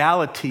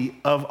reality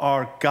of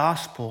our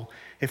gospel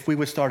if we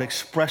would start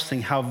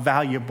expressing how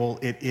valuable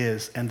it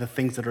is and the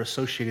things that are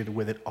associated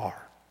with it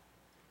are.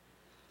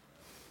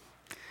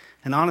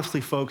 And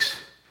honestly, folks,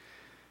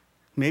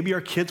 maybe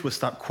our kids would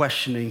stop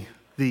questioning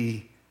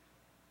the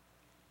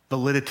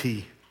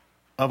validity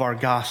of our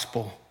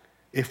gospel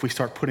if we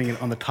start putting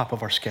it on the top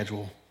of our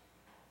schedule.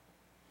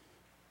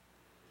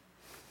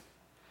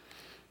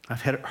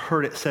 I've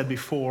heard it said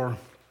before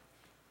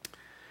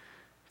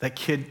that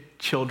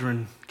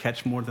children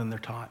catch more than they're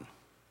taught.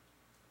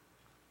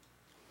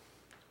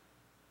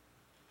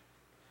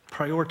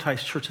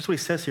 Prioritize church. That's what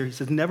he says here. He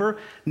says,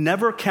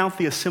 never count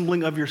the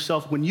assembling of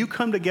yourselves. When you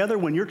come together,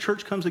 when your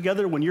church comes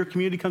together, when your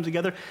community comes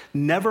together,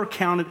 never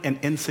count it an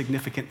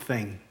insignificant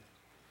thing.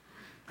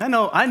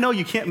 I know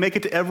you can't make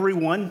it to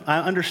everyone. I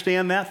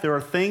understand that. There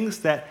are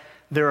things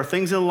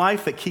in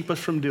life that keep us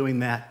from doing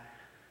that.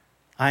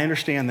 I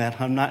understand that.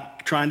 I'm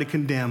not trying to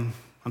condemn.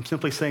 I'm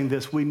simply saying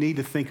this. We need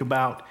to think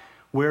about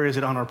where is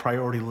it on our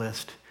priority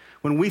list.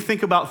 When we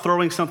think about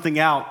throwing something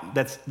out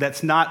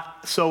that's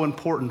not so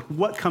important,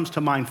 what comes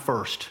to mind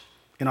first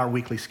in our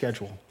weekly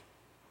schedule?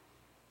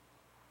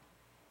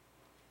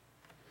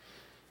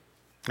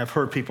 I've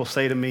heard people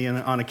say to me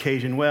on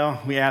occasion,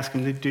 we ask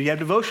them, do you have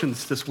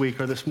devotions this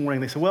week or this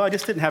morning? They say, I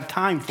just didn't have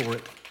time for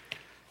it.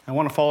 I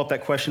want to follow up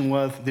that question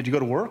with, did you go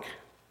to work?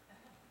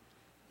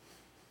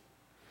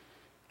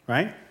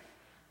 Right?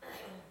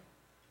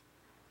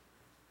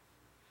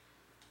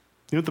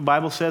 You know what the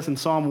Bible says in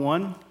Psalm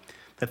 1?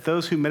 That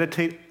those who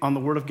meditate on the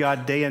word of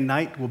God day and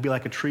night will be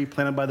like a tree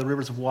planted by the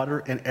rivers of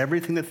water, and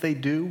everything that they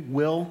do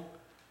will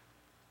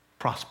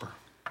prosper.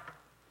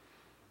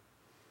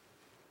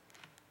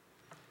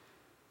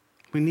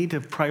 We need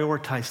to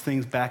prioritize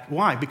things back.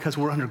 Why? Because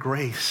we're under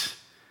grace.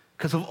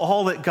 Because of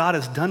all that God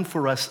has done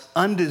for us,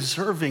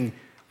 undeserving,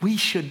 we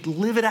should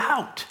live it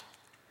out.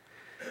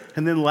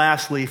 And then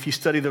lastly, if you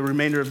study the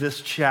remainder of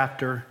this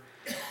chapter,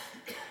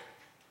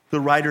 the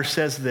writer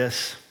says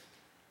this: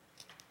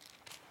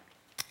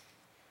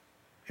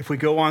 if we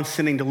go on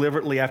sinning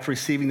deliberately after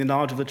receiving the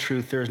knowledge of the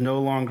truth, there is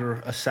no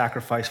longer a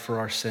sacrifice for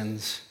our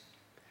sins.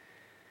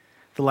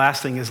 The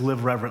last thing is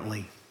live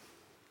reverently.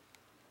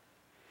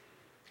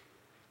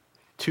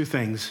 Two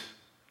things.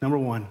 Number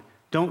one,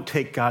 don't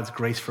take God's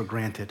grace for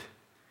granted.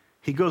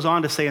 He goes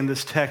on to say in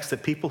this text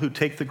that people who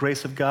take the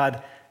grace of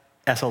God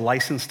as a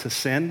license to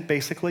sin,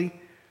 basically,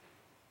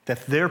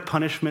 that their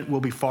punishment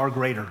will be far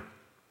greater.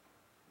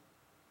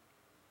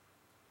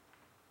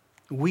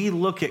 We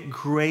look at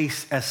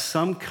grace as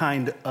some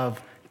kind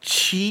of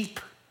cheap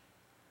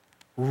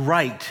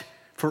right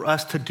for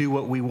us to do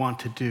what we want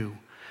to do.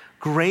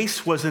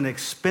 Grace was an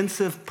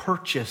expensive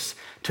purchase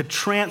to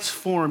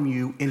transform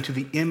you into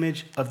the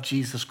image of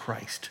Jesus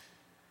Christ.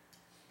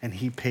 And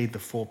he paid the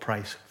full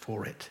price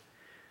for it.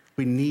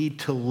 We need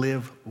to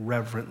live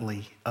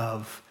reverently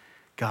of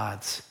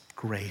God's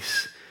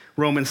grace.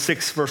 Romans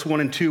 6, verse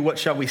 1 and 2, what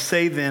shall we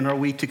say then? Are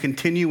we to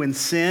continue in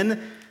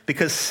sin?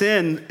 Because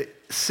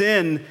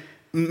sin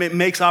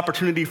makes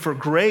opportunity for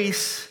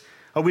grace.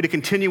 Are we to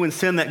continue in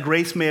sin that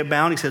grace may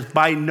abound? He says,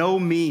 by no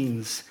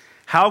means.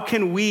 How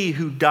can we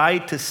who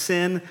died to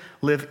sin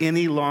live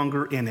any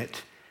longer in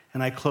it?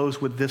 And I close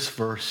with this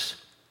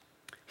verse,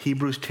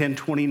 Hebrews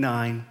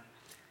 10:29.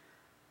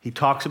 He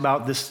talks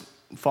about this,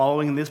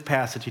 following this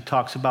passage, he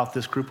talks about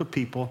this group of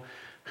people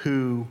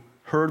who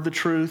heard the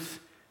truth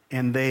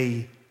and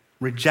they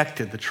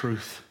rejected the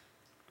truth.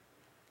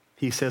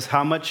 He says,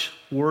 how much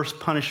worse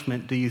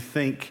punishment do you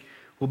think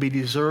will be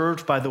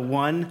deserved by the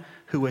one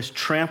who has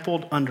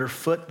trampled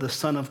underfoot the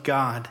Son of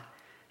God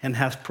and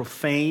has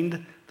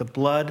profaned the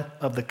blood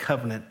of the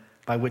covenant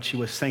by which he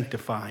was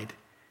sanctified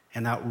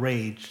and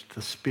outraged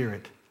the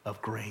Spirit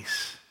of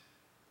grace?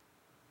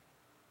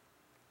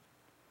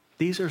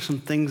 These are some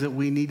things that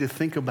we need to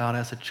think about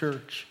as a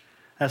church,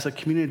 as a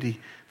community.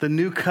 The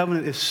new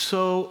covenant is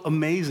so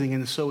amazing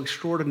and so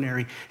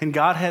extraordinary. And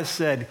God has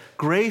said,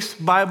 Grace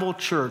Bible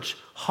Church,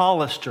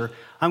 Hollister,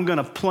 I'm going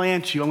to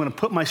plant you. I'm going to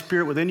put my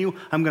Spirit within you.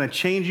 I'm going to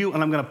change you,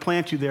 and I'm going to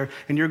plant you there.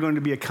 And you're going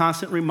to be a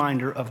constant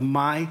reminder of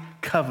my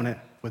covenant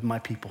with my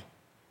people.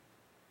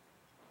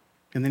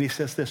 And then he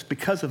says this,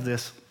 because of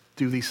this,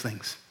 do these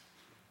things.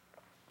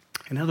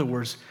 In other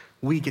words,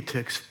 we get to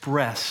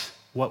express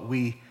what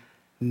we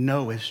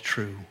know is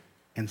true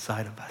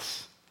inside of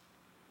us.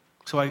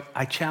 So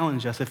I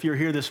challenge us, if you're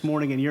here this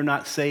morning and you're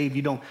not saved,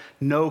 you don't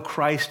know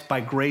Christ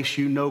by grace,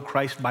 you know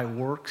Christ by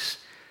works,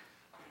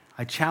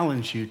 I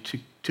challenge you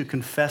to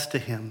confess to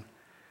him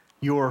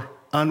your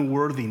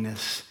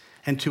unworthiness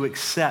and to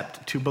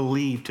accept, to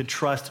believe, to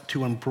trust,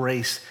 to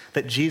embrace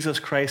that Jesus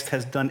Christ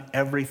has done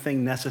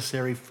everything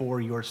necessary for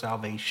your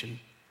salvation.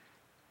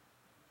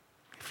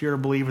 If you're a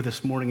believer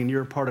this morning and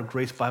you're a part of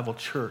Grace Bible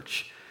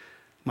Church,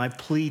 my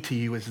plea to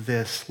you is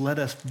this: let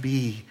us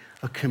be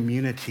a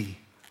community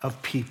of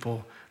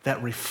people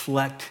that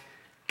reflect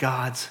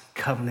God's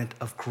covenant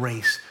of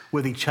grace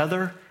with each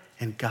other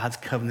and God's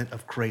covenant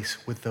of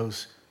grace with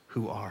those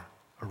who are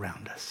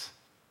around us.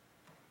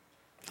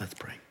 Let's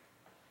pray.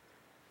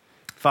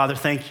 Father,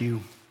 thank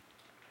you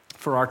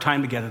for our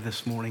time together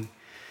this morning.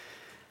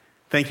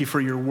 Thank you for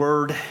your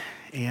word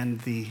and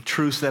the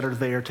truths that are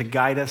there to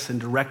guide us and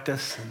direct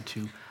us and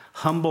to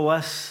humble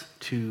us,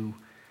 to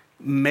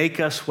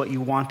make us what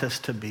you want us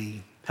to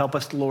be. Help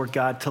us, Lord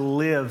God, to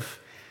live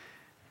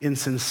in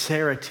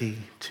sincerity,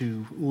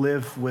 to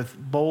live with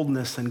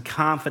boldness and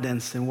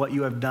confidence in what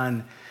you have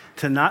done,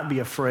 to not be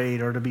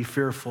afraid or to be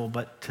fearful,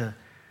 but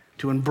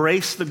to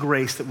embrace the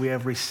grace that we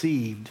have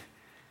received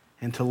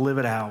and to live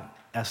it out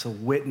as a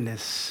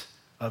witness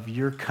of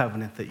your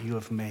covenant that you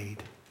have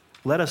made.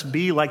 Let us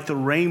be like the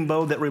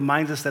rainbow that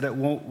reminds us that it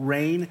won't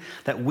rain,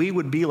 that we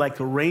would be like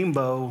the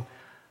rainbow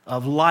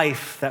of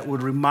life that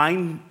would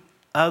remind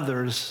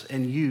others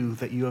and you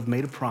that you have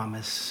made a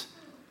promise.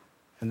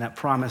 And that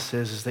promise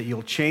is that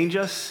you'll change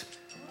us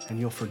and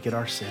you'll forget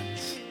our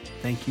sins.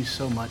 Thank you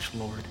so much,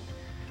 Lord.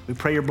 We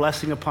pray your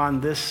blessing upon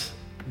this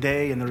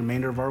day and the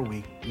remainder of our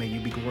week. May you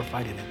be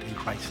glorified in it. In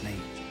Christ's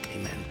name,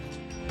 amen.